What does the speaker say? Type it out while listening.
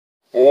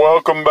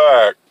Welcome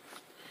back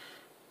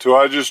to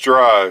I Just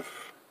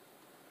Drive.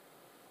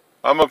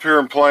 I'm up here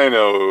in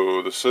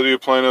Plano, the city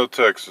of Plano,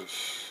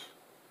 Texas.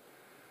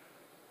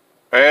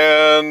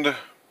 And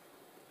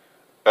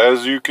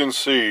as you can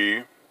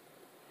see,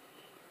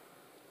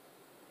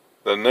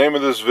 the name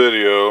of this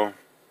video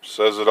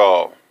says it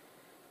all.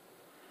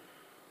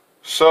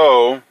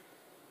 So,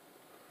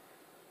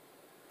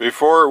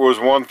 before it was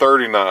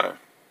 $139.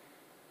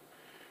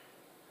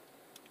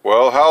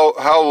 Well,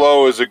 how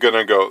low is it going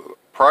to go?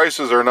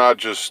 Prices are not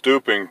just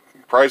stooping,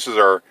 prices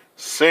are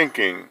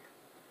sinking.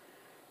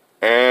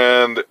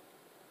 And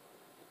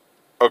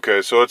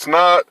okay, so it's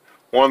not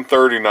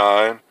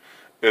 139,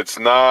 it's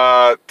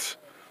not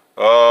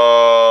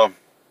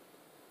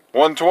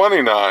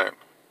 129,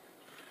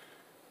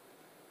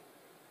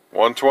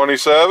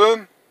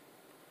 127,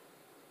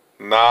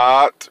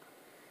 not.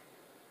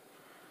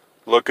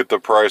 Look at the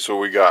price what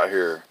we got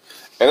here.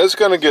 And it's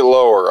going to get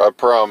lower, I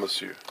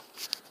promise you.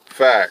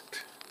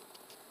 Fact.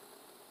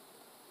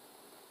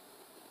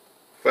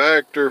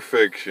 Fact or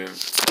fiction?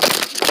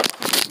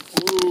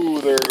 Ooh,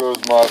 there goes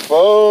my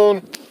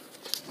phone.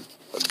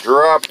 I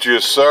dropped you.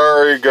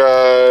 Sorry,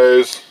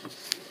 guys.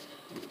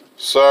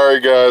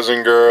 Sorry, guys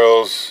and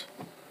girls.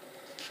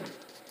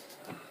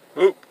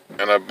 Oop,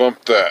 and I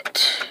bumped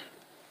that.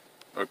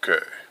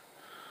 Okay.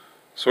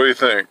 So what do you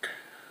think?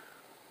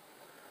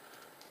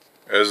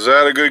 Is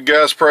that a good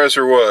gas price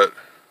or what?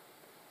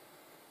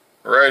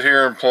 Right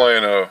here in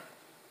Plano.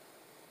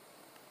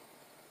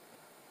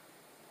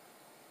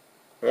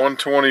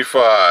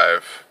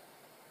 125.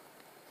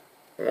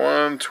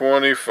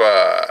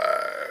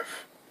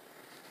 125.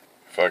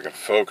 If I can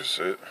focus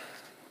it.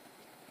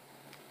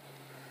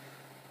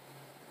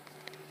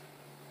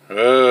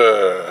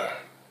 I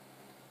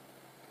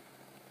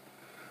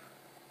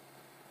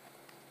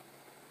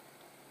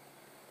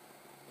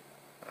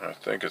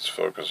think it's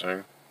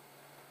focusing.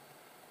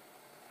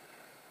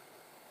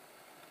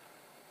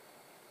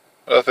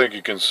 I think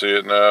you can see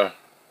it now.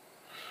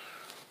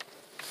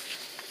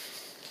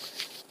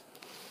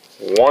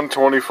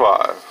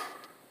 125.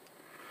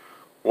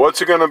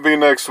 What's it going to be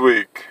next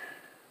week?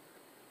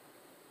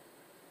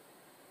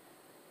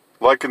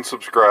 Like and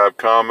subscribe,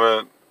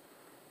 comment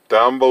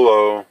down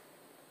below.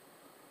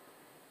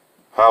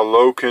 How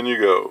low can you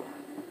go?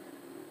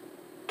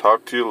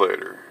 Talk to you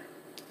later.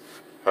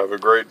 Have a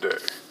great day.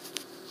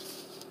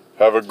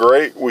 Have a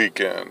great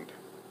weekend.